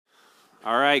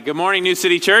All right, good morning, New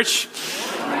City Church.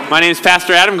 My name is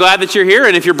Pastor Adam. Glad that you're here.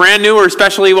 And if you're brand new or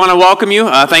especially want to welcome you,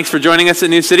 thanks for joining us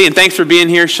at New City. And thanks for being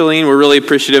here, Shalene. We're really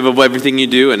appreciative of everything you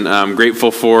do, and I'm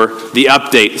grateful for the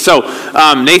update. So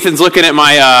Nathan's looking at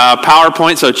my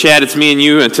PowerPoint. So Chad, it's me and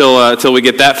you until we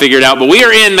get that figured out. But we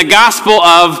are in the Gospel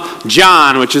of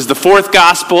John, which is the fourth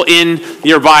Gospel in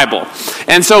your Bible.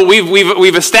 And so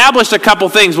we've established a couple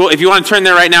things. Well, if you want to turn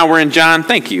there right now, we're in John.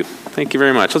 Thank you. Thank you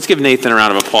very much. Let's give Nathan a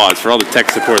round of applause for all the tech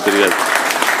support that he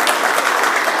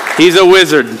does. He's a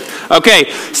wizard.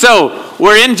 Okay, so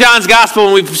we're in John's Gospel,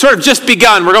 and we've sort of just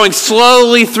begun. We're going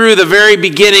slowly through the very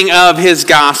beginning of his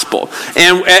Gospel.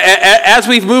 And as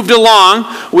we've moved along,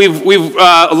 we've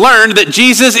learned that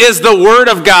Jesus is the Word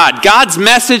of God, God's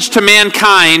message to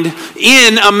mankind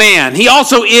in a man. He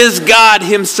also is God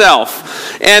himself.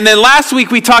 And then last week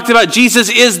we talked about Jesus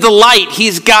is the light.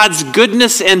 He's God's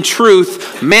goodness and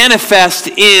truth manifest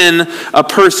in a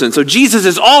person. So Jesus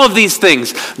is all of these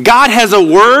things. God has a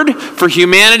word for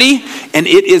humanity, and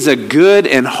it is a good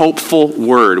and hopeful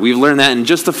word. We've learned that in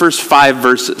just the first 5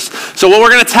 verses. So what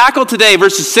we're going to tackle today,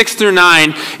 verses 6 through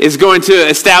 9, is going to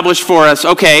establish for us,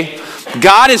 okay,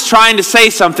 God is trying to say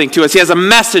something to us. He has a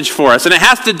message for us, and it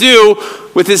has to do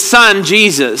with his son,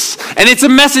 Jesus. And it's a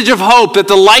message of hope that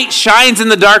the light shines in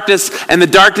the darkness and the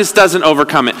darkness doesn't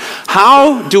overcome it.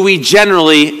 How do we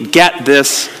generally get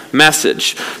this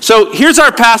message? So here's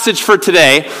our passage for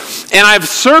today, and I've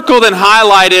circled and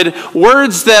highlighted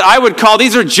words that I would call,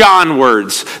 these are John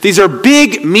words. These are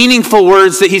big, meaningful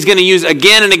words that he's going to use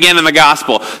again and again in the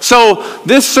gospel. So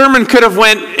this sermon could have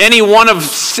went any one of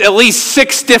at least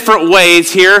 6 different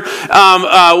ways here,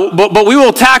 but we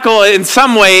will tackle in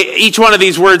some way each one of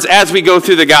these words as we go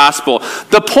through the gospel.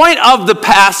 The point of the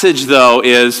passage, though,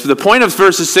 is, the point of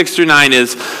verses 6 through 9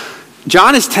 is,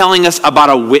 John is telling us about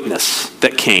a witness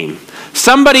that came.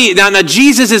 Somebody, now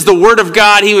Jesus is the Word of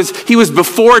God. He was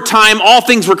before time. All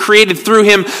things were created through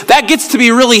him. That gets to be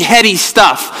really heady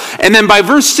stuff. And then by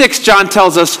verse 6, John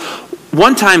tells us,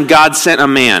 one time God sent a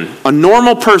man, a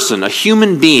normal person, a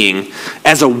human being,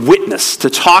 as a witness to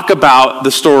talk about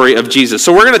the story of Jesus.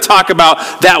 So we're going to talk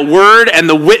about that word and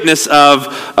the witness of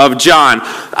John.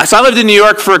 So I lived in New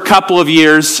York for a couple of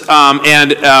years,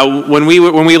 and when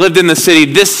we lived in the city,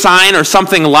 this sign or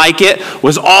something like it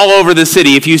was all over the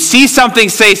city. If you see something,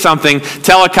 say something,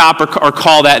 tell a cop or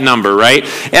call that number, right?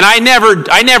 And I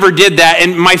never did that.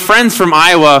 And my friends from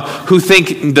Iowa who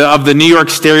think of the New York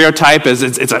stereotype as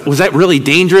was that really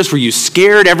dangerous? Were you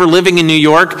scared ever living in New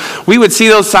York? We would see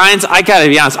those signs. I gotta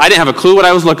be honest, I didn't have a clue what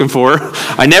I was looking for.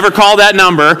 I never called that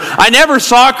number. I never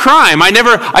saw a crime.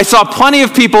 I saw plenty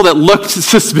of people that looked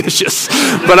suspicious,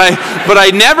 but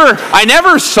I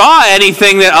never saw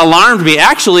anything that alarmed me.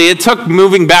 Actually, it took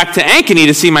moving back to Ankeny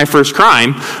to see my first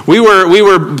crime.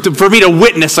 For me to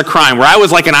witness a crime where I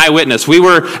was like an eyewitness. We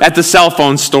were at the cell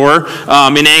phone store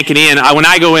in Ankeny, and when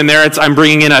I go in there, I'm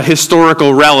bringing in a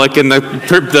historical relic, and the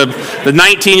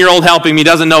 19-year-old helping me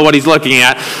doesn't know what he's looking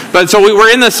at. But so we were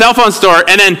in the cell phone store,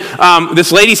 and then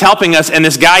this lady's helping us, and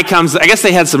this guy comes. I guess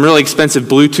they had some really expensive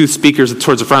Bluetooth speakers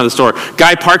towards the front of the store.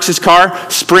 Guy parks his car,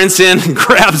 sprints in,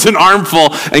 grabs an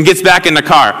armful, and gets back in the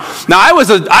car. Now I was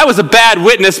a bad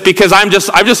witness because I'm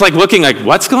just like looking like,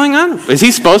 what's going on? Is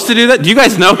he supposed to do that? Do you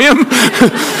guys know him?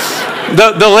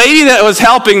 The lady that was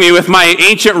helping me with my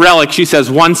ancient relic, she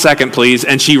says, 1 second, please.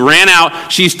 And she ran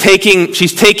out. She's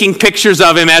taking pictures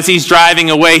of him as he's driving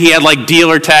away. He had like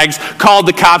dealer tags, called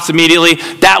the cops immediately.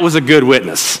 That was a good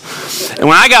witness. And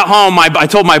when I got home, I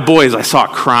told my boys I saw a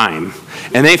crime.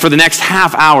 And for the next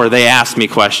half hour, they asked me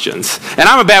questions. And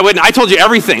I'm a bad witness. I told you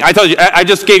everything. I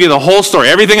just gave you the whole story,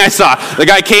 everything I saw. The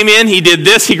guy came in, he did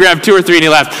this, he grabbed 2 or 3, and he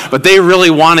left. But they really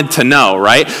wanted to know,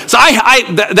 right? So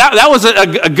that was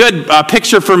a good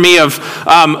picture for me of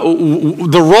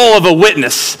the role of a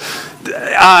witness.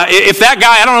 If that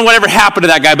guy, I don't know whatever happened to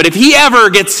that guy, but if he ever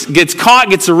gets caught,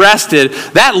 gets arrested,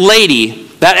 that lady,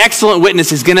 that excellent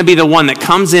witness, is going to be the one that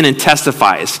comes in and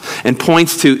testifies and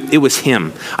points to, it was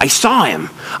him. I saw him.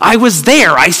 I was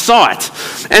there. I saw it.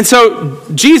 And so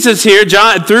Jesus here,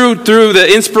 John, through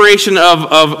the inspiration of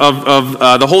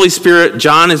the Holy Spirit,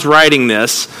 John is writing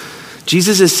this.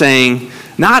 Jesus is saying,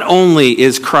 not only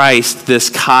is Christ this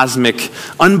cosmic,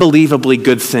 unbelievably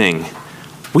good thing,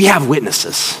 we have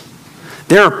witnesses.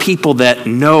 There are people that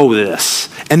know this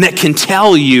and that can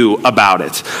tell you about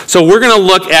it. So we're going to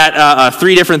look at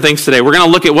 3 different things today. We're going to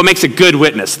look at what makes a good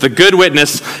witness. The good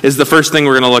witness is the first thing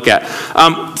we're going to look at.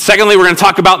 Secondly, we're going to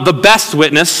talk about the best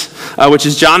witness, which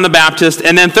is John the Baptist.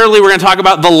 And then thirdly, we're going to talk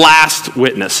about the last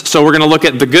witness. So we're going to look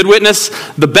at the good witness,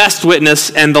 the best witness,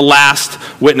 and the last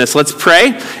witness. Let's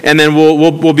pray, and then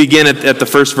we'll begin at the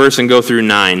first verse and go through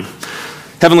 9.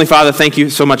 Heavenly Father, thank you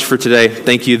so much for today.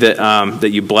 Thank you that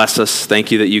you bless us.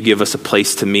 Thank you that you give us a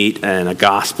place to meet and a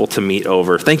gospel to meet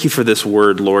over. Thank you for this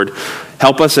word, Lord.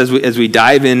 Help us as we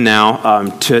dive in now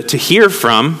to hear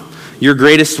from your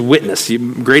greatest witness,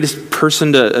 your greatest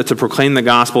person to proclaim the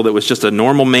gospel that was just a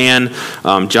normal man,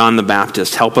 John the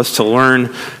Baptist. Help us to learn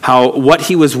what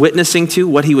he was witnessing to,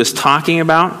 what he was talking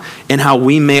about, and how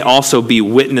we may also be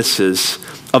witnesses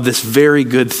of this very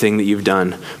good thing that you've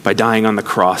done by dying on the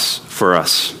cross for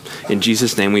us. In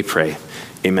Jesus' name we pray.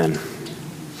 Amen.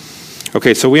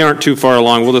 Okay, so we aren't too far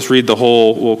along. We'll just read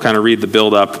we'll kind of read the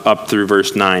build up through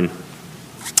verse 9.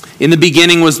 In the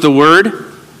beginning was the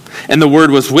Word, and the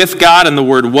Word was with God, and the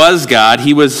Word was God.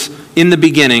 He was in the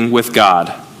beginning with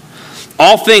God.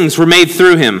 All things were made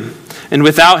through him, and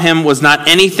without him was not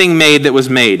anything made that was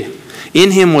made.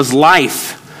 In him was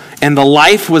life, and the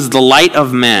life was the light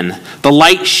of men. The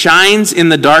light shines in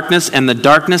the darkness, and the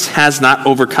darkness has not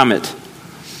overcome it.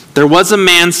 There was a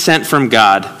man sent from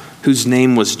God whose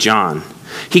name was John.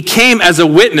 He came as a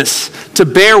witness to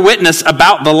bear witness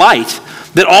about the light,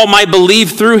 that all might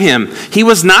believe through him. He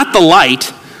was not the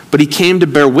light, but he came to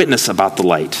bear witness about the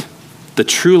light. The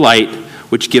true light,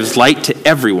 which gives light to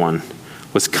everyone,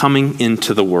 was coming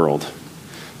into the world.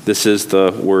 This is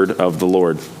the word of the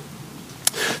Lord.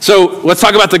 So let's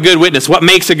talk about the good witness. What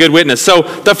makes a good witness? So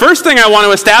the first thing I want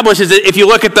to establish is that if you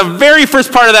look at the very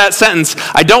first part of that sentence,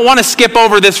 I don't want to skip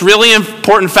over this really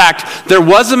important fact. There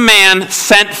was a man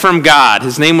sent from God.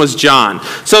 His name was John.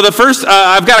 So the first,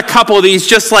 I've got a couple of these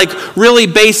just like really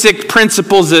basic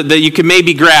principles that you can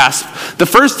maybe grasp. The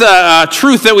first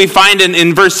truth that we find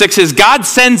in verse 6 is God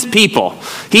sends people.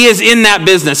 He is in that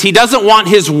business. He doesn't want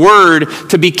his word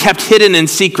to be kept hidden in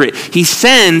secret. He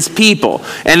sends people.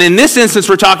 And in this instance,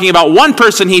 we're talking about one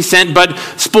person he sent, but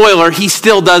spoiler, he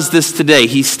still does this today.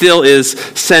 He still is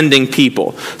sending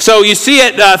people. So you see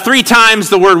it 3 times,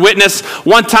 the word witness.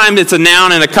 1 time it's a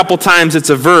noun, and a couple times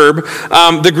it's a verb.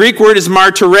 The Greek word is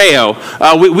martyreo.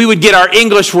 We would get our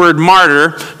English word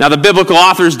martyr. Now, the biblical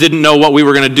authors didn't know what we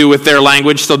were going to do with their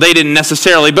language, so they didn't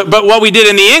necessarily. But what we did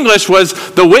in the English was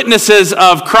the witnesses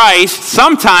of Christ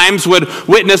sometimes would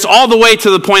witness all the way to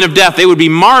the point of death. They would be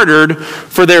martyred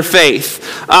for their faith.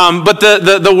 But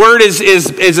the word is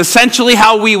essentially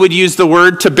how we would use the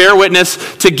word to bear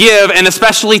witness, to give, and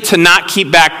especially to not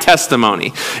keep back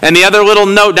testimony. And the other little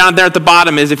note down there at the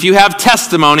bottom is if you have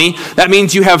testimony, that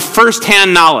means you have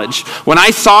firsthand knowledge. When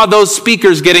I saw those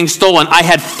speakers getting stolen, I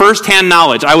had firsthand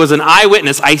knowledge. I was an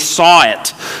eyewitness. I saw it.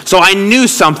 So I knew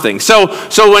something. So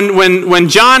when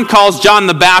John calls John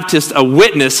the Baptist a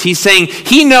witness, he's saying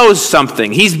he knows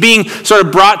something. He's being sort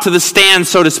of brought to the stand,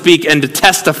 so to speak, and to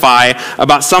testify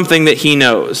about something that he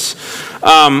knows.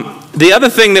 The other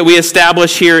thing that we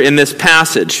establish here in this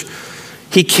passage,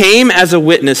 he came as a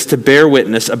witness to bear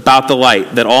witness about the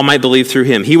light, that all might believe through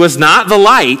him. He was not the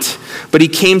light, but he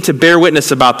came to bear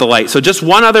witness about the light. So just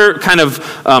one other kind of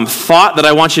thought that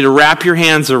I want you to wrap your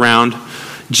hands around.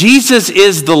 Jesus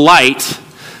is the light,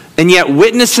 and yet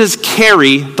witnesses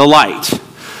carry the light.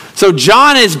 So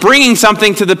John is bringing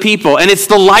something to the people, and it's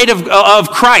the light of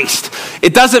Christ.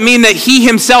 It doesn't mean that he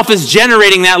himself is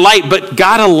generating that light, but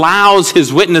God allows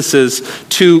his witnesses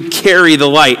to carry the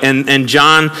light, and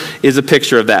John is a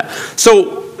picture of that.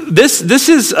 So this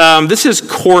is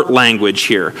court language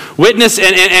here. Witness,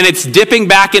 and it's dipping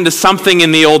back into something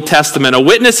in the Old Testament. A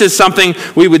witness is something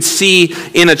we would see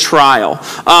in a trial.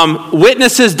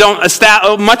 Witnesses don't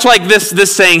much like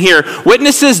this saying here.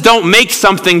 Witnesses don't make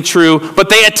something true, but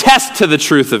they attest to the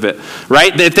truth of it.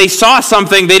 Right? If they saw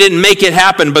something, they didn't make it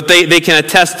happen, but they can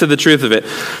attest to the truth of it.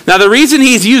 Now, the reason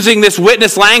he's using this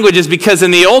witness language is because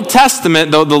in the Old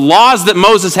Testament, the laws that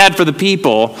Moses had for the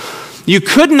people, you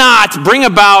could not bring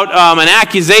about an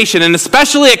accusation, and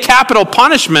especially a capital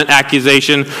punishment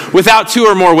accusation, without 2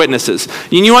 or more witnesses.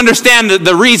 And you understand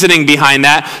the reasoning behind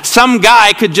that. Some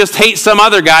guy could just hate some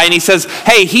other guy, and he says,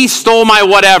 hey, he stole my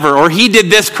whatever, or he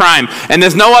did this crime, and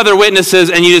there's no other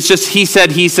witnesses, and it's just he said,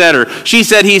 or she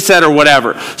said, he said, or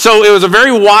whatever. So it was a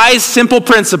very wise, simple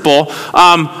principle.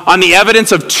 On the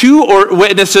evidence of 2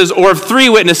 witnesses or of 3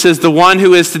 witnesses, the one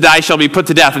who is to die shall be put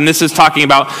to death. And this is talking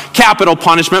about capital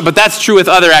punishment, but that's true with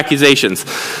other accusations.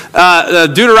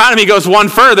 Deuteronomy goes one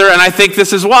further, and I think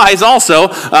this is wise also.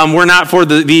 We're not for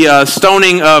the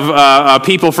stoning of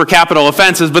people for capital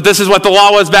offenses, but this is what the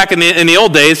law was back in the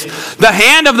old days. The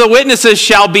hand of the witnesses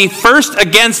shall be first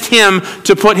against him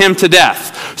to put him to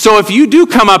death. So if you do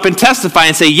come up and testify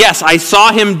and say, yes, I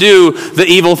saw him do the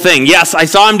evil thing. Yes, I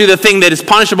saw him do the thing that is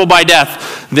punishable by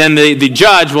death. Then the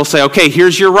judge will say, okay,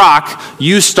 here's your rock.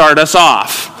 You start us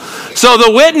off. So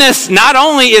the witness not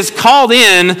only is called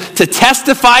in to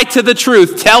testify to the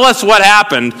truth, tell us what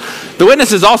happened, the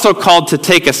witness is also called to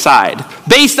take a side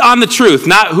based on the truth,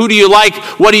 not who do you like,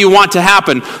 what do you want to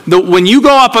happen. When you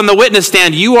go up on the witness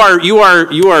stand, you are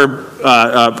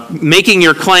making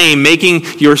your claim, making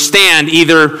your stand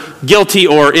either guilty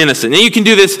or innocent. And you can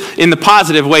do this in the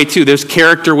positive way too. There's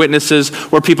character witnesses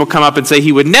where people come up and say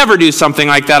he would never do something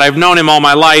like that. I've known him all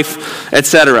my life,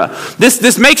 etc.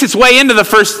 This makes its way into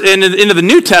the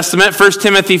New Testament. 1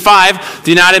 Timothy 5,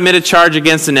 do not admit a charge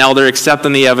against an elder except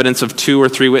on the evidence of 2 or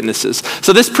 3 witnesses.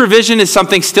 So this provision is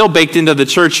something still baked into the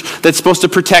church that's supposed to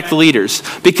protect leaders,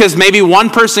 because maybe one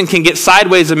person can get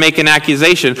sideways and make an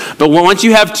accusation, but once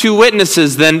you have 2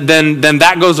 witnesses, then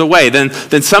that goes away. Then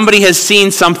somebody has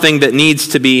seen something that needs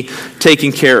to be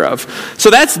taken care of. So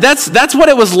that's what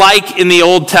it was like in the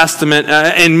Old Testament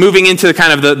and moving into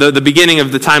kind of the beginning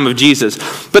of the time of Jesus.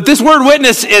 But this word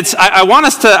witness, I'm going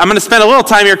to spend a little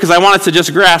time here because I want us to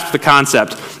just grasp the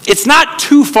concept. It's not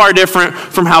too far different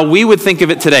from how we would think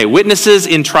of it today. Witnesses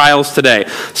in trials today.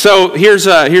 So here's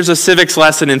a civics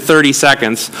lesson in 30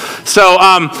 seconds. So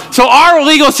our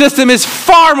legal system is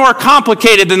far more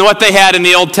complicated than what they had in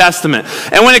the Old Testament.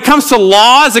 And when it comes to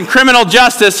laws and criminal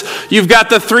justice, you've got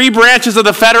the 3 branches of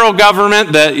the federal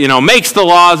government that makes the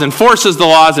laws, enforces the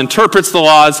laws, interprets the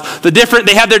laws.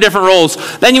 They have their different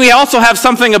roles. Then we also have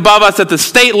something above us at the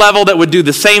state level that would do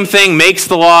the same thing, makes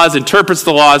the laws, interprets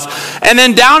the laws, and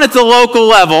then down at the local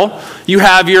level, you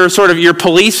have your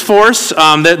police force,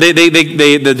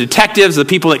 the detectives, the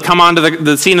people that come onto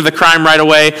the scene of the crime right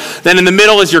away. Then in the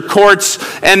middle is your courts,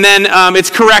 and then it's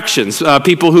corrections,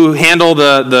 people who handle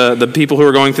the people who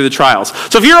are going through the trials.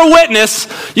 So if you're a witness,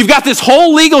 you've got this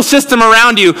whole legal system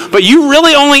around you, but you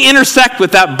really only intersect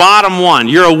with that bottom one.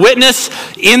 You're a witness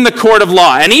in the court of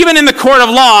law. And even in the court of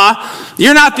law,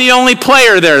 you're not the only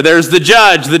player there. There's the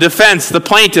judge, the defense, the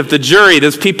plaintiff, the jury.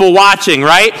 There's people watching,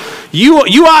 right?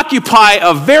 You occupy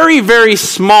a very, very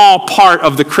small part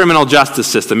of the criminal justice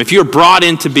system if you're brought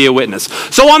in to be a witness.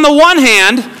 So on the one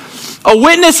hand, a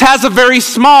witness has a very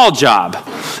small job.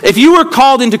 If you were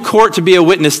called into court to be a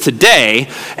witness today,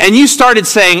 and you started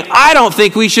saying, I don't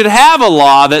think we should have a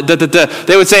law, they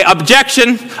would say,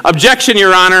 objection,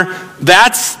 Your Honor.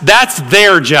 That's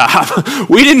their job.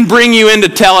 We didn't bring you in to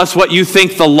tell us what you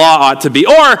think the law ought to be.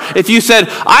 Or if you said,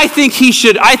 I think he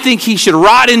should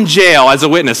rot in jail as a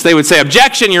witness, they would say,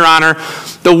 objection, Your Honor.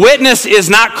 The witness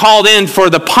is not called in for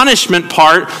the punishment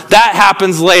part. That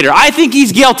happens later. I think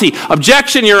he's guilty.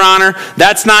 Objection, Your Honor.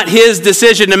 That's not his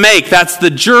decision to make. That's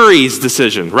the jury's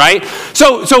decision, right?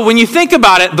 So when you think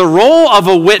about it, the role of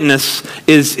a witness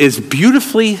is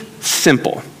beautifully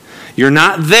simple. You're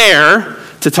not there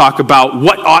to talk about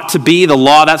what ought to be, the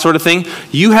law, that sort of thing.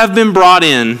 You have been brought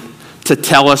in to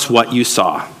tell us what you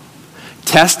saw.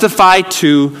 Testify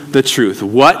to the truth.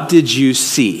 What did you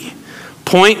see?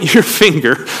 Point your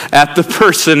finger at the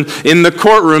person in the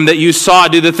courtroom that you saw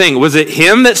do the thing. Was it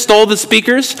him that stole the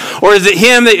speakers? Or is it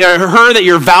him or her that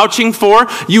you're vouching for?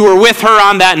 You were with her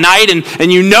on that night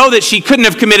and you know that she couldn't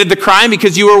have committed the crime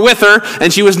because you were with her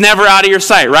and she was never out of your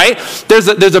sight, right? There's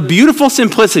a beautiful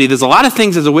simplicity. There's a lot of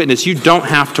things as a witness you don't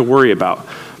have to worry about.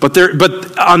 But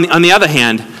on the other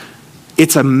hand,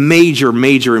 it's a major,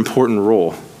 major important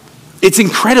role. It's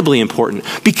incredibly important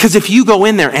because if you go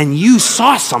in there and you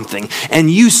saw something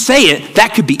and you say it,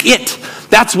 that could be it.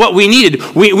 That's what we needed.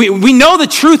 We know the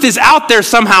truth is out there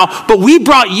somehow, but we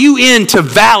brought you in to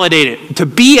validate it, to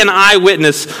be an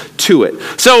eyewitness to it.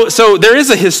 So there is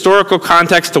a historical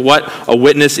context to what a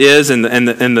witness is, and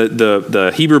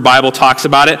the Hebrew Bible talks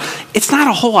about it. It's not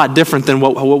a whole lot different than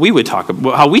what we would talk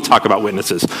about, how we talk about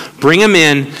witnesses. Bring them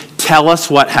in, tell us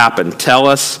what happened, tell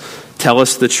us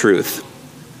the truth.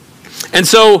 And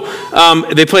so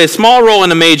they play a small role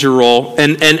and a major role,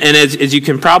 and as you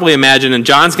can probably imagine, and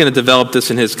John's going to develop this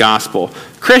in his gospel,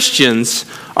 Christians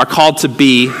are called to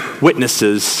be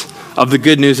witnesses of the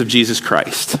good news of Jesus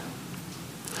Christ.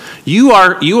 You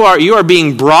are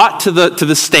being brought to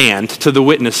the stand, to the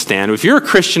witness stand. If you're a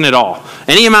Christian at all,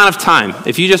 any amount of time,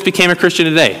 if you just became a Christian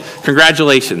today,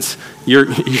 congratulations. You're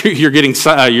getting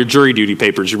your jury duty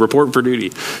papers. You're reporting for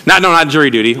duty. Not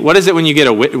jury duty. What is it when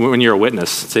you're a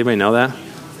witness? Does anybody know that?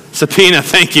 Subpoena.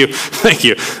 Thank you.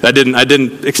 I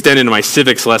didn't extend into my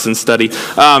civics lesson study.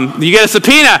 You get a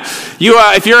subpoena.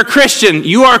 If you're a Christian,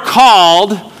 you are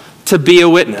called to be a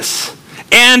witness.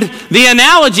 And the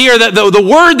analogy or the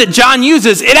word that John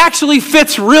uses, it actually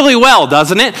fits really well,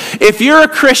 doesn't it? If you're a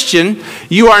Christian,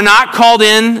 you are not called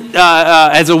in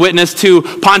as a witness to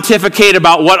pontificate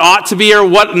about what ought to be or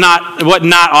what not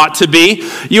ought to be.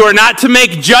 You are not to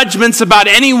make judgments about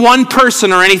any one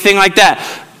person or anything like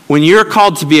that. When you're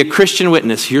called to be a Christian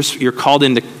witness, you're called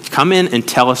in to come in and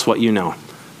tell us what you know.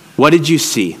 What did you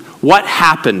see? What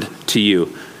happened to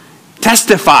you?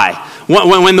 Testify.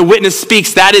 When the witness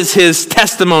speaks, that is his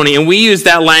testimony. And we use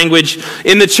that language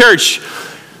in the church.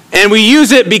 And we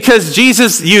use it because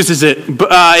Jesus uses it in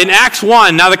Acts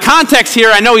 1. Now the context here,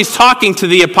 I know he's talking to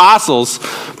the apostles,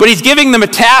 but he's giving them a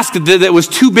task that was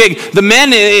too big. The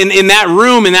men in that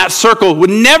room, in that circle, would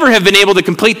never have been able to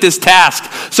complete this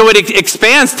task. So it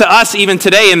expands to us even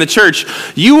today in the church.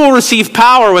 You will receive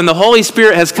power when the Holy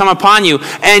Spirit has come upon you,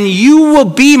 and you will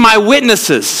be my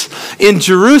witnesses in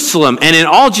Jerusalem and in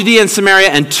all Judea and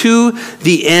Samaria and to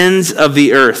the ends of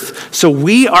the earth. So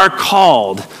we are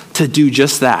called to do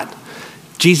just that.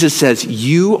 Jesus says,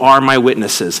 you are my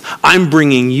witnesses. I'm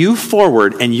bringing you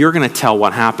forward and you're going to tell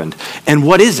what happened. And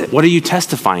what is it? What are you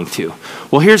testifying to?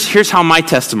 Well, here's how my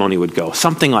testimony would go.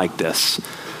 Something like this.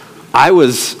 I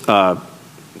was a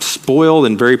spoiled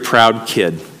and very proud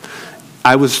kid.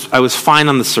 I was fine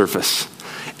on the surface.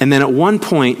 And then at one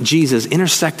point, Jesus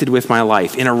intersected with my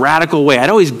life in a radical way. I'd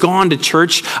always gone to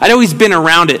church. I'd always been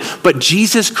around it. But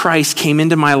Jesus Christ came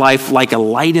into my life like a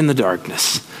light in the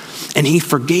darkness. And he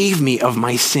forgave me of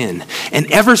my sin.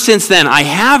 And ever since then, I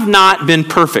have not been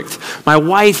perfect. My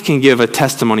wife can give a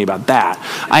testimony about that.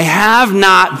 I have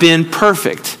not been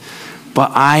perfect,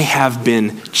 but I have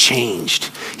been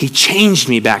changed. He changed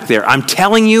me back there. I'm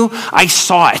telling you, I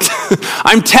saw it.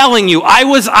 I'm telling you, I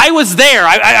was there.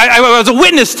 I was a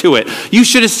witness to it. You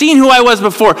should have seen who I was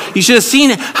before. You should have seen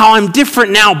how I'm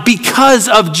different now because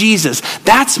of Jesus.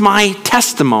 That's my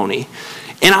testimony.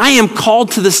 And I am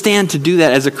called to the stand to do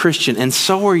that as a Christian, and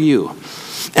so are you.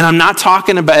 And I'm not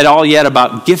talking about at all yet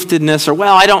about giftedness or,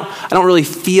 well, I don't really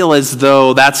feel as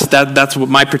though that's what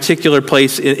my particular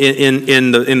place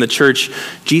in the church.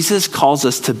 Jesus calls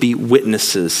us to be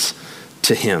witnesses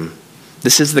to him.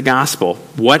 This is the gospel.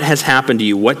 What has happened to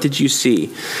you? What did you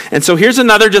see? And so here's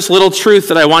another just little truth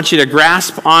that I want you to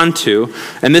grasp onto.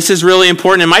 And this is really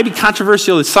important. It might be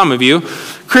controversial to some of you.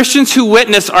 Christians who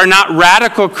witness are not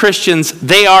radical Christians.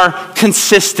 They are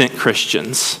consistent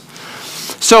Christians.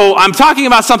 So I'm talking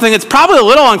about something that's probably a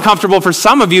little uncomfortable for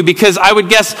some of you, because I would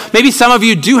guess maybe some of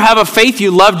you do have a faith,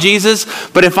 you love Jesus,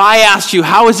 but if I asked you,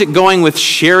 how is it going with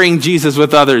sharing Jesus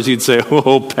with others, you'd say,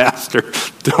 oh, Pastor,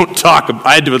 don't talk.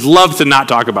 I would love to not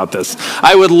talk about this.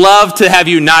 I would love to have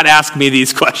you not ask me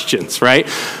these questions, right?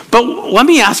 But let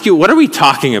me ask you, what are we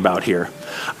talking about here?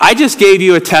 I just gave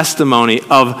you a testimony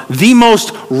of the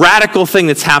most radical thing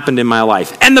that's happened in my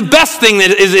life. And the best thing that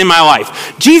is in my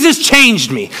life. Jesus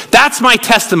changed me. That's my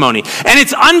testimony. And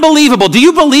it's unbelievable. Do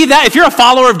you believe that? If you're a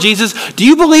follower of Jesus, do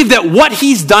you believe that what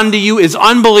he's done to you is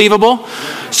unbelievable?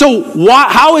 So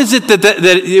how is it that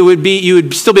it would be, you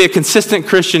would still be a consistent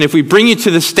Christian if we bring you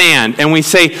to the stand and we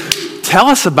say, tell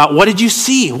us about, what did you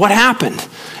see? What happened?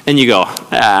 And you go,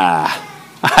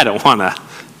 I don't want to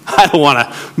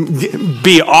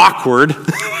be awkward,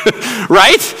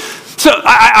 right? So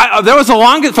for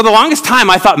the longest time,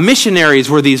 I thought missionaries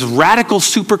were these radical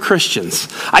super Christians.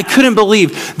 I couldn't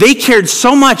believe they cared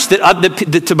so much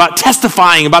about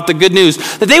testifying about the good news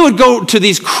that they would go to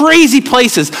these crazy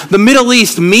places, the Middle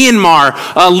East,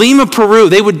 Myanmar, Lima, Peru.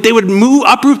 They would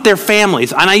uproot their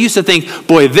families. And I used to think,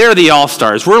 boy, they're the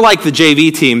all-stars. We're like the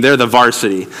JV team. They're the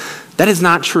varsity. That is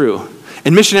not true.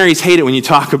 And missionaries hate it when you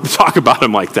talk about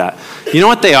them like that. You know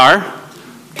what they are?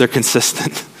 They're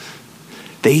consistent.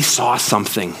 They saw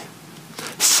something.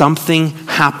 Something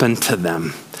happened to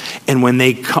them. And when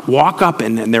they walk up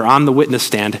and they're on the witness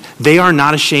stand, they are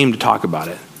not ashamed to talk about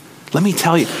it. Let me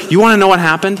tell you. You want to know what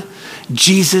happened?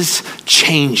 Jesus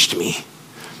changed me.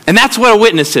 And that's what a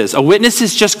witness is. A witness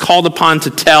is just called upon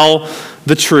to tell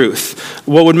the truth.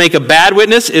 What would make a bad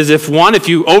witness is if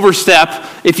you overstep,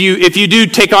 if you do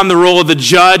take on the role of the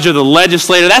judge or the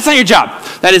legislator. That's not your job.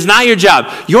 That is not your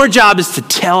job. Your job is to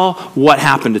tell what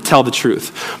happened, to tell the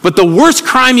truth. But the worst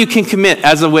crime you can commit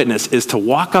as a witness is to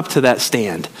walk up to that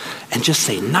stand and just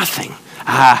say nothing.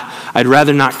 I'd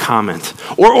rather not comment.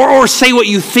 Or say what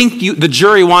you think the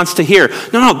jury wants to hear.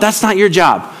 No, that's not your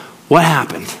job. What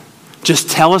happened?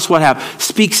 Just tell us what happened.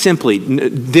 Speak simply.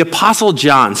 The Apostle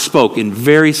John spoke in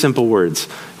very simple words.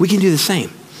 We can do the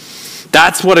same.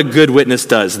 That's what a good witness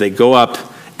does. They go up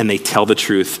and they tell the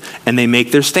truth and they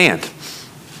make their stand.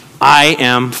 I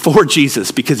am for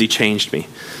Jesus because he changed me.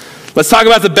 Let's talk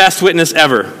about the best witness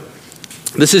ever.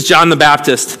 This is John the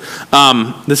Baptist.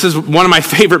 This is one of my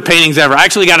favorite paintings ever. I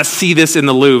actually got to see this in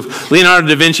the Louvre. Leonardo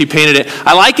da Vinci painted it.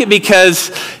 I like it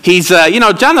because he's,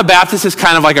 John the Baptist is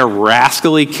kind of like a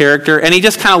rascally character, and he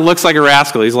just kind of looks like a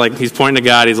rascal. He's pointing to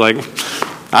God. He's like,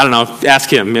 I don't know,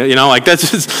 ask him,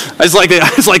 that's just, I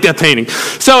just like that painting.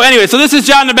 So anyway, so this is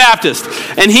John the Baptist,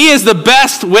 and he is the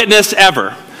best witness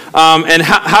ever. And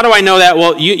how do I know that?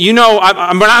 Well, you know,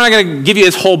 I'm not going to give you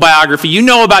his whole biography. You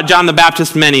know about John the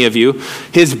Baptist, many of you.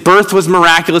 His birth was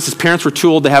miraculous. His parents were too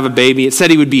old to have a baby. It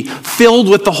said he would be filled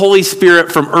with the Holy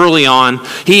Spirit from early on.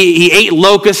 He ate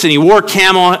locusts and he wore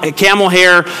camel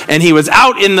hair, and he was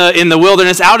out in the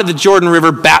wilderness, out of the Jordan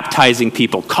River, baptizing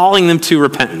people, calling them to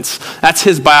repentance. That's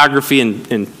his biography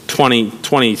in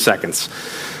 20 seconds.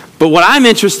 But what I'm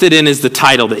interested in is the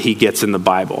title that he gets in the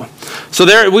Bible.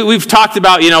 So we've talked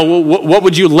about, what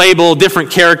would you label different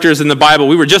characters in the Bible?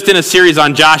 We were just in a series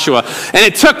on Joshua, and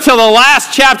it took till the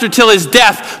last chapter, till his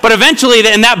death. But eventually,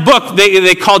 in that book,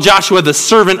 they call Joshua the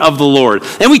servant of the Lord.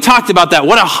 And we talked about that.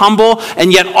 What a humble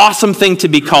and yet awesome thing to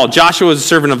be called. Joshua is a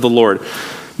servant of the Lord.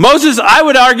 Moses, I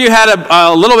would argue, had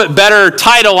a little bit better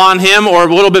title on him, or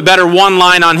a little bit better one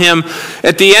line on him.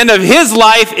 At the end of his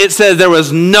life, it says there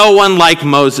was no one like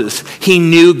Moses. He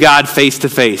knew God face to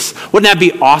face. Wouldn't that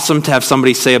be awesome to have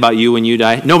somebody say about you when you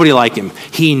die? Nobody like him.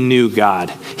 He knew God.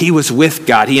 He was with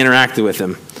God. He interacted with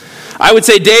him. I would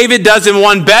say David does him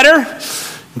one better.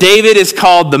 David is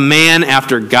called the man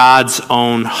after God's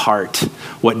own heart.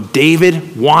 What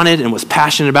David wanted and was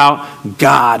passionate about,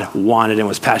 God wanted and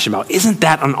was passionate about. Isn't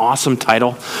that an awesome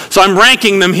title? So I'm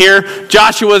ranking them here.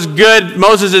 Joshua's good.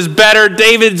 Moses is better.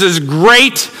 David's is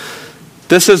great.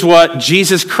 This is what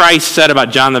Jesus Christ said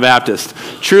about John the Baptist.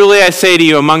 Truly I say to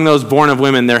you, among those born of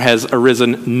women, there has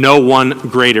arisen no one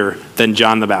greater than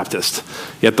John the Baptist.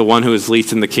 Yet the one who is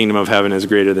least in the kingdom of heaven is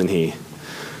greater than he.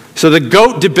 So the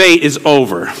goat debate is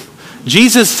over.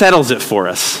 Jesus settles it for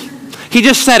us. He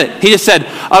just said it. He just said,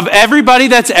 of everybody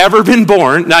that's ever been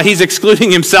born, now he's excluding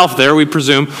himself there, we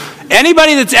presume,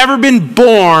 anybody that's ever been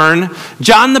born,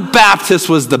 John the Baptist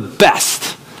was the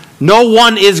best. No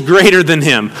one is greater than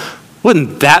him.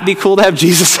 Wouldn't that be cool to have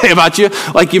Jesus say about you?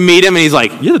 Like you meet him and he's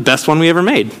like, you're the best one we ever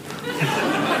made.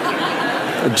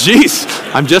 Jeez,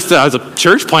 I was a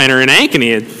church planter in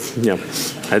Ankeny.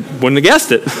 I wouldn't have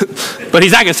guessed it. But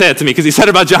he's not going to say it to me because he said it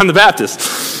about John the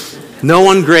Baptist. No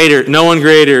one greater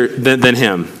than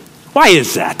him. Why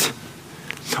is that?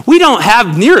 We don't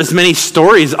have near as many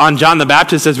stories on John the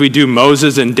Baptist as we do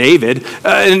Moses and David,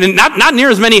 and not near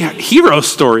as many hero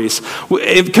stories.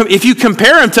 If you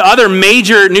compare him to other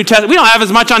major New Testament, we don't have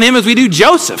as much on him as we do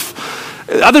Joseph.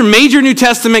 Other major New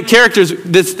Testament characters,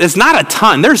 it's not a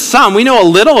ton. There's some. We know a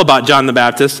little about John the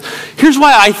Baptist. Here's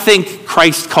why I think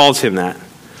Christ calls him that.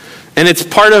 And it's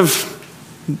part of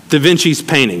Da Vinci's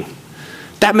painting.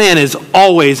 That man is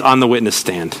always on the witness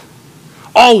stand.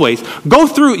 Always. Go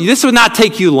through, this would not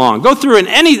take you long. Go through in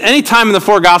any time in the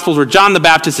four Gospels where John the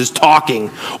Baptist is talking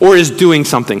or is doing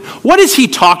something. What is he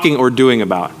talking or doing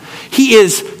about? He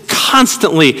is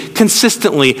constantly,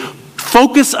 consistently,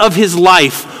 focus of his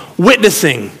life,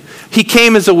 witnessing. He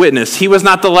came as a witness. He was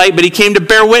not the light, but he came to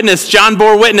bear witness. John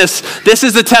bore witness. This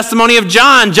is the testimony of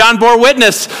John. John bore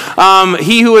witness.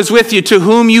 He who is with you, to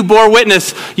whom you bore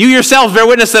witness. You yourselves bear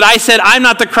witness that I said, I'm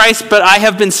not the Christ, but I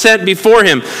have been sent before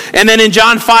him. And then in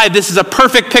John 5, this is a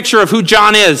perfect picture of who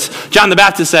John is. John the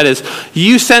Baptist, that is.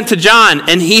 You sent to John,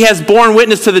 and he has borne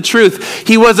witness to the truth.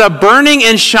 He was a burning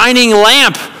and shining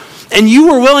lamp, and you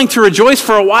were willing to rejoice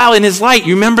for a while in his light.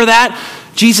 You remember that?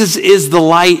 Jesus is the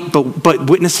light, but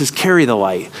witnesses carry the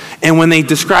light. And when they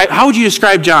describe, how would you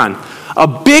describe John? A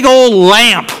big old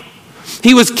lamp.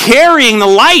 He was carrying the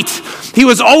light. He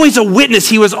was always a witness.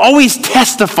 He was always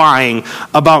testifying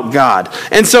about God.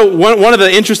 And so one of the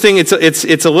interesting, it's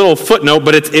a little footnote,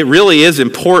 but it really is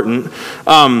important.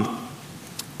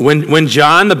 When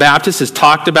John the Baptist is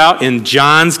talked about in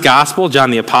John's gospel,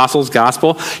 John the Apostle's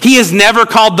gospel, he is never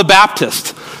called the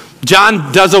Baptist.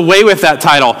 John does away with that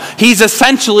title. He's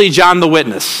essentially John the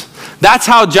Witness. That's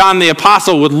how John the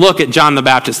Apostle would look at John the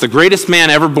Baptist, the greatest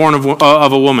man ever born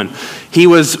of a woman. He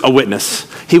was a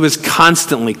witness. He was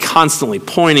constantly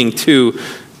pointing to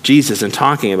Jesus and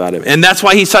talking about him. And that's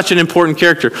why he's such an important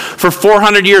character. For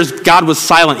 400 years, God was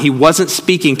silent. He wasn't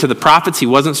speaking to the prophets. He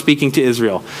wasn't speaking to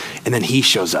Israel. And then he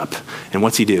shows up. And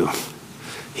what's he do?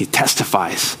 He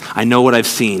testifies. I know what I've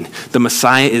seen. The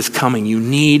Messiah is coming. You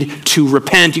need to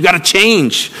repent. You got to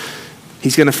change.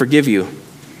 He's going to forgive you.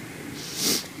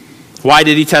 Why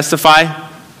did he testify?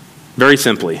 Very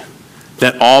simply,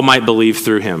 that all might believe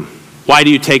through him. Why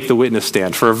do you take the witness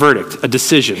stand? For a verdict, a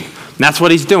decision. And that's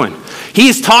what he's doing. He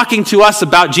is talking to us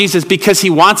about Jesus because he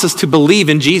wants us to believe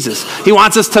in Jesus. He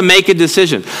wants us to make a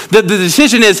decision. The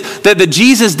decision is that the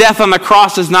Jesus death on the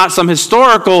cross is not some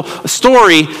historical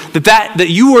story that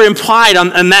you were implied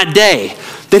on that day.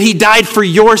 that he died for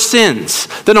your sins,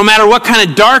 that no matter what kind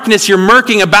of darkness you're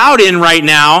murking about in right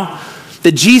now,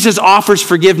 that Jesus offers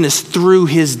forgiveness through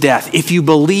his death if you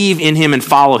believe in him and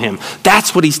follow him.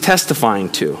 That's what he's testifying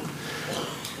to.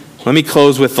 Let me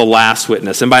close with the last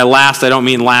witness. And by last, I don't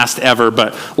mean last ever,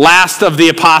 but last of the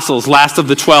apostles, last of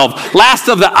the 12, last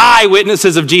of the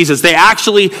eyewitnesses of Jesus. They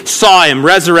actually saw him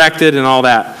resurrected and all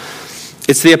that.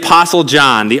 It's the Apostle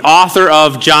John, the author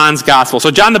of John's Gospel.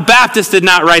 So John the Baptist did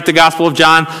not write the Gospel of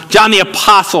John. John the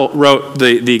Apostle wrote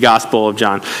the Gospel of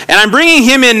John. And I'm bringing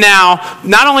him in now,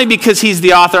 not only because he's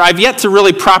the author. I've yet to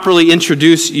really properly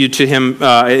introduce you to him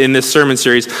in this sermon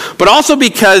series, but also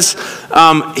because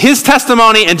his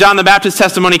testimony and John the Baptist's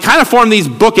testimony kind of form these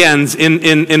bookends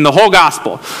in the whole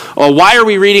Gospel. Why are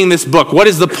we reading this book? What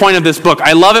is the point of this book?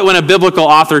 I love it when a biblical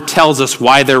author tells us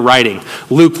why they're writing.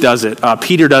 Luke does it.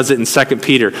 Peter does it in 2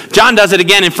 Peter. John does it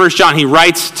again in 1 John. He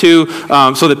writes so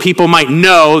that people might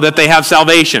know that they have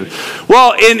salvation.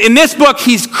 Well, in this book,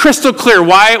 he's crystal clear.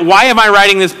 Why am I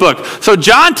writing this book? So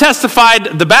John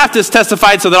testified, the Baptist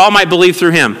testified so that all might believe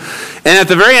through him. And at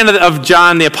the very end of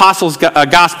John, the Apostles'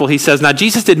 Gospel, he says, "Now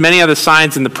Jesus did many other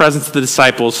signs in the presence of the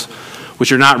disciples,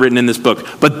 which are not written in this book.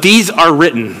 But these are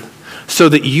written so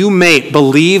that you may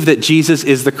believe that Jesus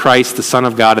is the Christ, the Son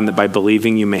of God, and that by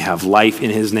believing you may have life in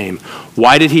his name."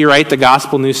 Why did he write the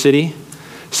Gospel, New City?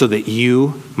 So that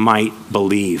you might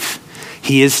believe.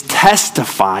 He is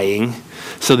testifying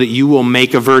so that you will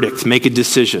make a verdict, make a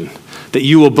decision, that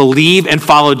you will believe and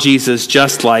follow Jesus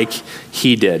just like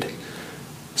he did.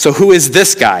 So who is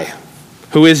this guy?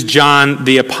 Who is John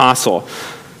the Apostle?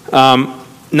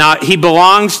 Now, he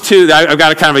belongs to, I've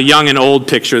got a kind of a young and old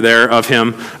picture there of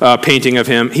him, painting of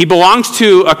him. He belongs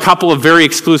to a couple of very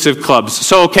exclusive clubs.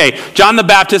 So, okay, John the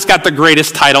Baptist got the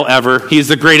greatest title ever. He's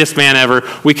the greatest man ever.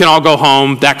 We can all go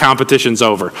home. That competition's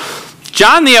over.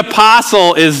 John the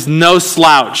Apostle is no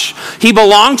slouch. He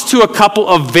belongs to a couple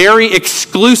of very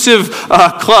exclusive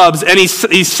clubs, and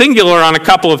he's singular on a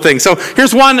couple of things. So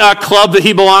here's one club that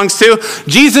he belongs to.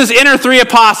 Jesus' inner three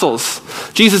apostles.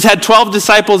 Jesus had 12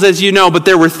 disciples, as you know, but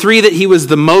there were three that he was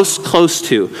the most close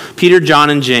to: Peter, John,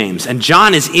 and James. And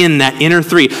John is in that inner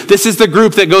three. This is the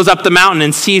group that goes up the mountain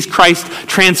and sees Christ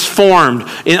transformed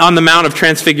on the Mount of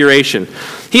Transfiguration.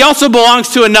 He also belongs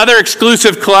to another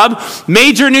exclusive club,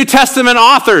 major New Testament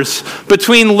authors.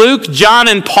 Between Luke, John,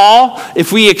 and Paul,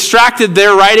 if we extracted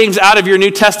their writings out of your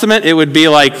New Testament, it would be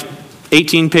like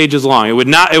 18 pages long. It would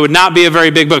not be a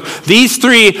very big book. These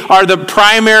three are the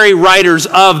primary writers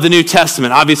of the New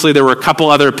Testament. Obviously, there were a couple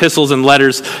other epistles and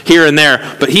letters here and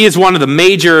there, but he is one of the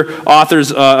major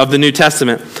authors of the New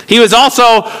Testament. He was also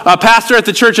a pastor at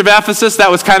the church of Ephesus.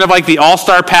 That was kind of like the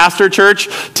all-star pastor church.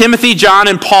 Timothy, John,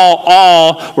 and Paul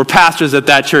all were pastors at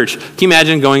that church. Can you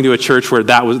imagine going to a church where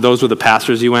those were the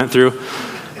pastors you went through?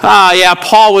 Yeah,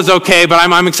 Paul was okay, but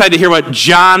I'm excited to hear what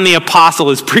John the Apostle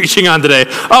is preaching on today.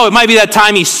 Oh, it might be that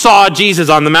time he saw Jesus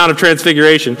on the Mount of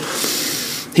Transfiguration.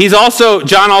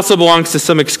 John also belongs to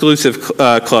some exclusive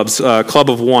clubs,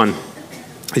 Club of One.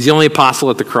 He's the only apostle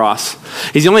at the cross.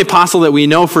 He's the only apostle that we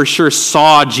know for sure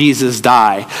saw Jesus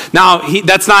die. Now,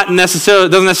 doesn't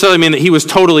necessarily mean that he was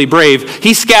totally brave.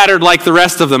 He scattered like the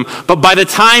rest of them. But by the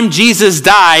time Jesus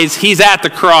dies, he's at the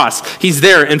cross. He's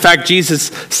there. In fact, Jesus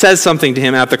says something to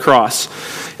him at the cross.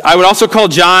 I would also call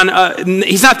John,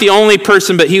 he's not the only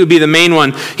person, but he would be the main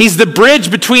one. He's the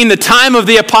bridge between the time of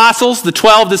the apostles, the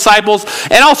 12 disciples,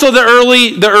 and also the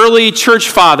early church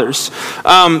fathers.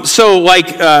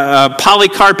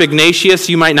 Polycarp, Ignatius,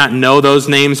 you might not know those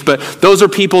names, but those are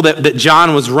people that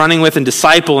John was running with and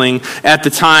discipling at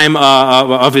the time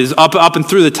of his, up and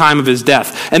through the time of his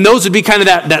death. And those would be kind of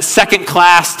that second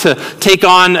class to take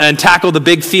on and tackle the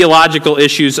big theological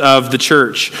issues of the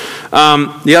church.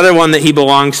 The other one that he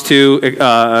belongs to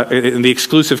in the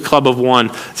exclusive Club of One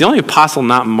is the only apostle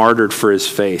not martyred for his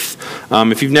faith.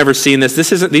 If you've never seen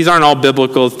these aren't all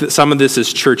biblical. Some of this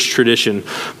is church tradition.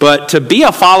 But to be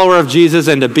a follower of Jesus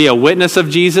and to be a witness of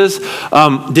Jesus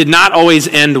did not always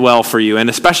end well for you. And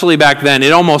especially back then,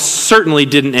 it almost certainly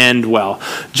didn't end well.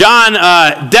 John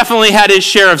definitely had his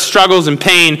share of struggles and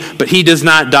pain, but he does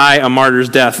not die a martyr's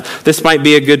death. This might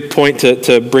be a good point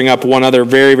to bring up one other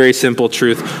very, very simple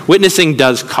truth. Witnessing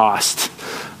does cost.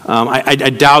 I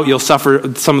doubt you'll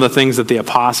suffer some of the things that the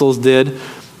apostles did.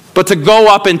 But to go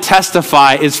up and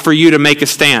testify is for you to make a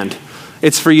stand.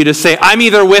 It's for you to say, I'm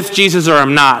either with Jesus or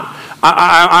I'm not.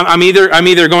 I'm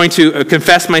either going to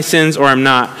confess my sins or I'm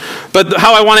not. But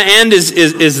how I want to end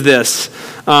is this.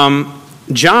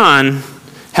 John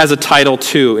has a title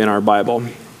too in our Bible.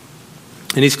 And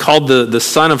he's called the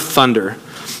Son of Thunder.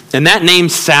 And that name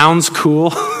sounds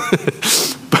cool.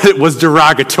 but it was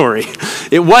derogatory.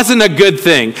 It wasn't a good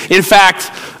thing. In fact,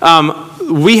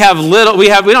 we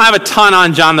don't have a ton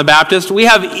on John the Baptist. We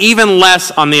have even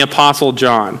less on the Apostle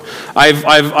John.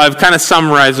 I've kind of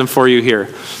summarized them for you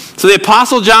here. So the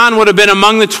Apostle John would have been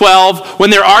among the 12 when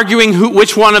they're arguing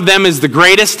which one of them is the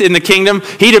greatest in the kingdom.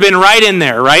 He'd have been right in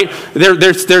there, right?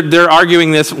 They're arguing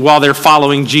this while they're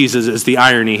following Jesus, is the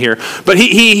irony here. But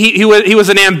he was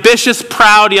an ambitious,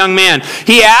 proud young man.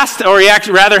 He asked, or he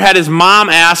actually rather had his mom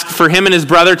ask for him and his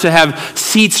brother to have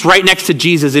seats right next to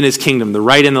Jesus in his kingdom, the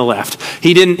right and the left.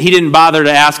 He didn't bother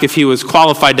to ask if he was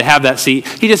qualified to have that seat.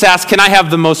 He just asked, "Can I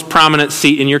have the most prominent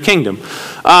seat in your kingdom?"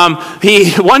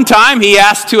 One time he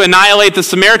asked to annihilate the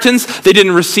Samaritans. They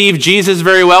didn't receive Jesus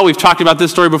very well. We've talked about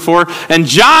this story before. And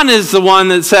John is the one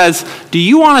that says, "Do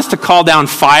you want us to call down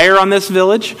fire on this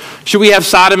village? Should we have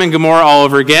Sodom and Gomorrah all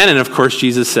over again?" And of course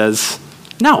Jesus says,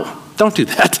 "No, don't do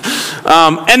that."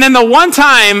 And then the one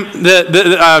time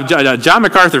John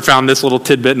MacArthur found this little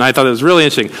tidbit, and I thought it was really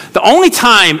interesting. The only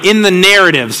time in the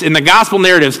narratives, in the gospel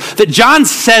narratives, that John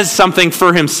says something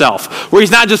for himself, where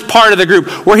he's not just part of the group,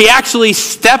 where he actually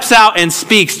steps out and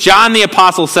speaks, John the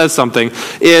Apostle says something,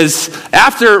 is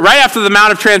right after the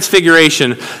Mount of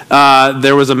Transfiguration,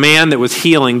 there was a man that was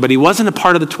healing, but he wasn't a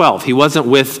part of the 12. He wasn't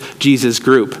with Jesus'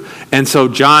 group. And so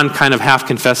John kind of half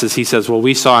confesses. He says, "Well,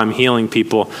 we saw him healing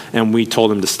people, and we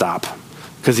told him to stop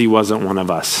because he wasn't one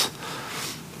of us."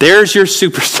 There's your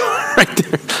superstar right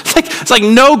there. It's like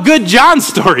no good John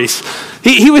stories.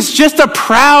 He was just a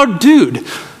proud dude.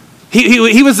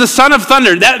 He was the son of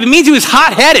thunder. That means he was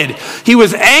hot-headed. He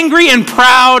was angry and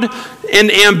proud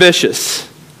and ambitious.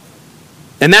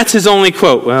 And that's his only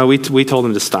quote. "Well, we told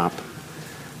him to stop."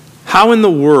 How in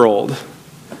the world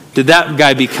did that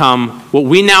guy become what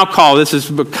we now call, this is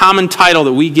a common title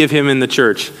that we give him in the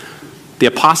church, the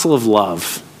Apostle of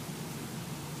Love?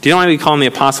 Do you know why we call him the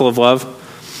Apostle of Love?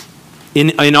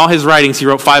 In all his writings, he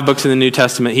wrote 5 books in the New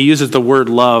Testament. He uses the word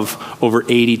love over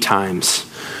 80 times.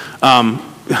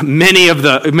 Many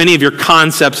of your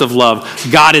concepts of love.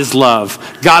 God is love.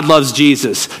 God loves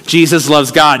Jesus. Jesus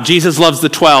loves God. Jesus loves the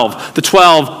 12. The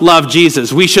 12 love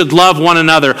Jesus. We should love one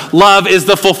another. Love is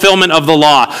the fulfillment of the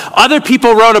law. Other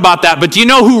people wrote about that, but do you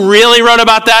know who really wrote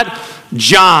about that?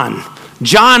 John.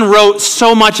 John wrote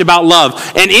so much about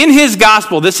love. And in his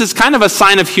gospel, this is kind of a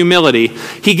sign of humility.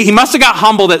 He must have got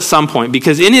humbled at some point,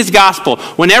 because in his gospel,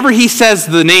 whenever he says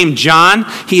the name John,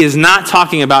 he is not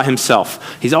talking about himself.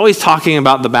 He's always talking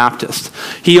about the Baptist.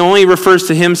 He only refers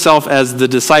to himself as the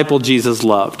disciple Jesus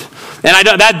loved. And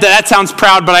that sounds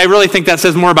proud, but I really think that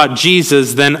says more about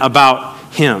Jesus than about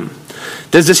him.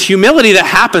 There's this humility that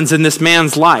happens in this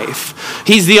man's life.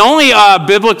 He's the only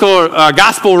biblical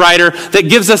gospel writer that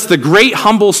gives us the great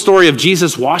humble story of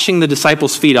Jesus washing the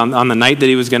disciples' feet on the night that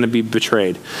he was going to be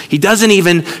betrayed. He doesn't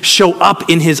even show up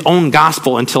in his own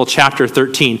gospel until chapter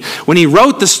 13. When he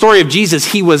wrote the story of Jesus,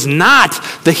 he was not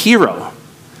the hero.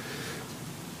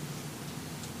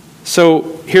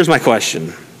 So here's my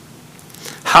question.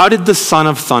 How did the Son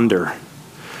of Thunder,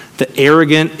 the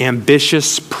arrogant,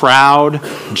 ambitious, proud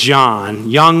John,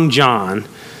 young John,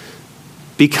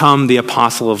 become the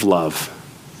Apostle of Love?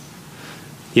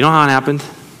 You know how it happened?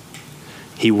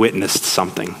 He witnessed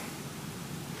something.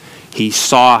 He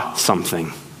saw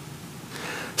something.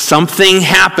 Something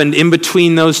happened in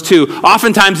between those two.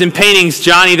 Oftentimes in paintings,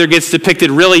 John either gets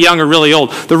depicted really young or really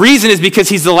old. The reason is because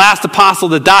he's the last apostle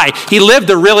to die. He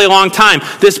lived a really long time.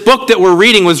 This book that we're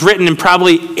reading was written in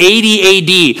probably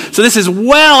 80 AD. So this is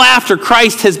well after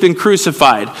Christ has been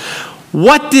crucified.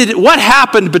 What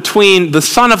happened between the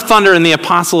Son of Thunder and the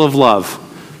Apostle of Love?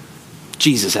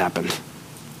 Jesus happened.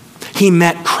 He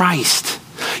met Christ.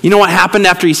 You know what happened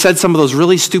after he said some of those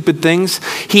really stupid things?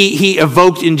 He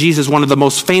evoked in Jesus one of the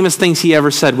most famous things he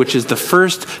ever said, which is, "The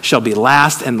first shall be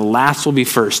last and the last will be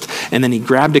first." And then he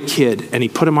grabbed a kid and he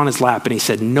put him on his lap and he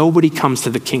said, "Nobody comes to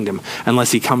the kingdom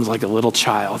unless he comes like a little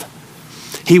child."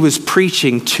 He was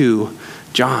preaching to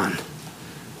John.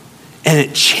 And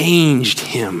it changed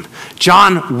him.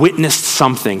 John witnessed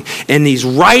something, and he's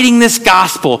writing this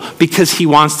gospel because he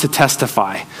wants to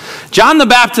testify. John the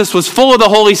Baptist was full of the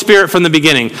Holy Spirit from the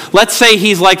beginning. Let's say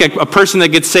he's like a person that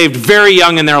gets saved very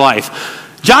young in their life.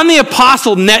 John the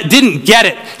Apostle didn't get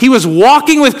it. He was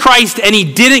walking with Christ, and he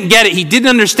didn't get it. He didn't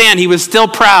understand. He was still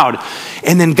proud.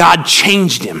 And then God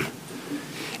changed him.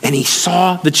 And he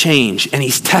saw the change, and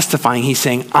he's testifying. He's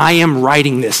saying, "I am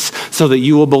writing this so that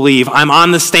you will believe. I'm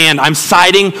on the stand. I'm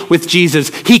siding with Jesus.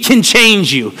 He can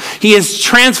change you. He has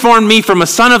transformed me from a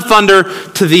son of thunder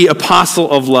to the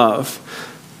apostle of love."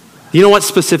 You know what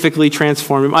specifically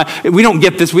transformed him? We don't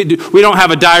get this. We don't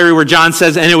have a diary where John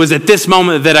says, and it was at this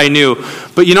moment that I knew.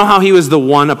 But you know how he was the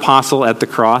one apostle at the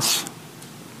cross?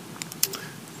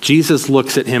 Jesus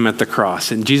looks at him at the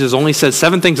cross, and Jesus only says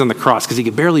 7 things on the cross because he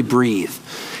could barely breathe.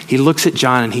 He looks at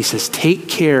John and he says, take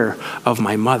care of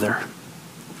my mother.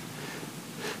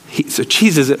 So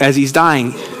Jesus, as he's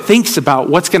dying, thinks about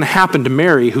what's going to happen to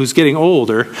Mary, who's getting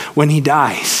older, when he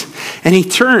dies. And he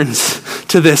turns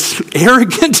to this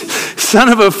arrogant son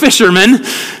of a fisherman,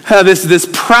 this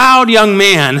proud young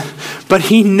man, but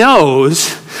he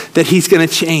knows that he's going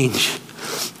to change.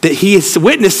 That he is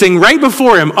witnessing right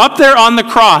before him, up there on the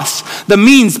cross, the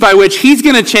means by which he's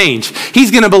going to change. He's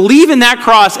going to believe in that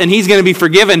cross, and he's going to be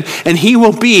forgiven, and he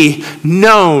will be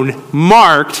known,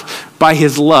 marked by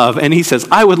his love. And he says,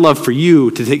 I would love for you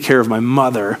to take care of my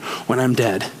mother when I'm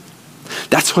dead.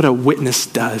 That's what a witness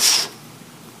does.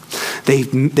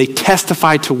 They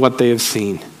testify to what they have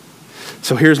seen.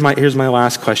 So here's my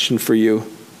last question for you.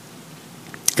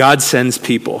 God sends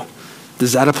people.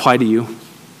 Does that apply to you?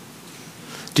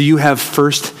 Do you have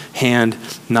first-hand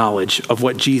knowledge of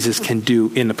what Jesus can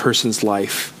do in a person's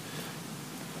life?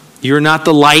 You're not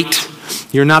the light.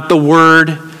 You're not the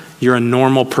word. You're a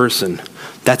normal person.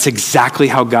 That's exactly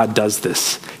how God does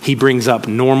this. He brings up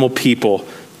normal people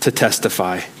to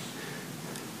testify.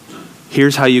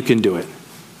 Here's how you can do it.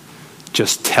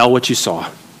 Just tell what you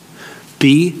saw.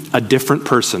 Be a different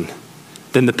person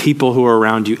than the people who are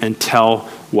around you and tell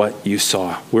what you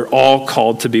saw. We're all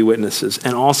called to be witnesses.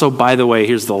 And also, by the way,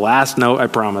 here's the last note, I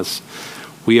promise.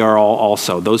 We are all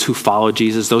also, those who follow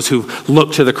Jesus, those who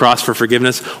look to the cross for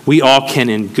forgiveness, we all can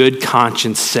in good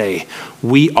conscience say,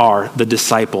 we are the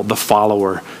disciple, the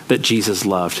follower that Jesus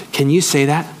loved. Can you say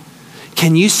that?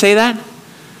 Can you say that?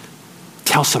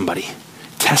 Tell somebody.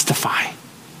 Testify.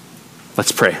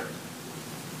 Let's pray.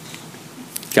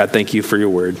 God, thank you for your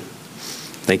word.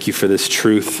 Thank you for this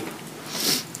truth.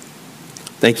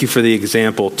 Thank you for the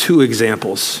example, 2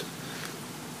 examples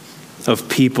of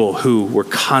people who were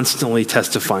constantly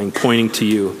testifying, pointing to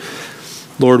you.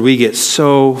 Lord, we get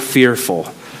so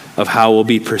fearful of how we'll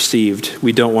be perceived.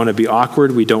 We don't want to be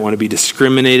awkward. We don't want to be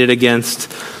discriminated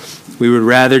against. We would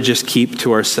rather just keep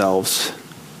to ourselves.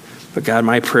 But God,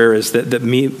 my prayer is that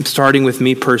me, starting with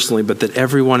me personally, but that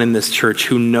everyone in this church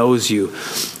who knows you,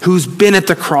 who's been at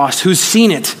the cross, who's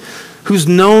seen it, who's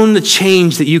known the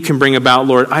change that you can bring about,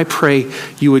 Lord, I pray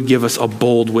you would give us a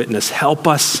bold witness. Help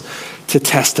us to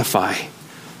testify.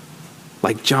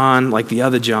 Like John, like the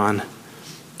other John,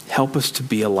 help us to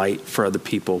be a light for other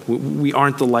people. We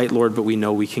aren't the light, Lord, but we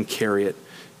know we can carry it.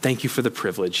 Thank you for the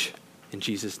privilege. In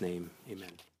Jesus' name, amen.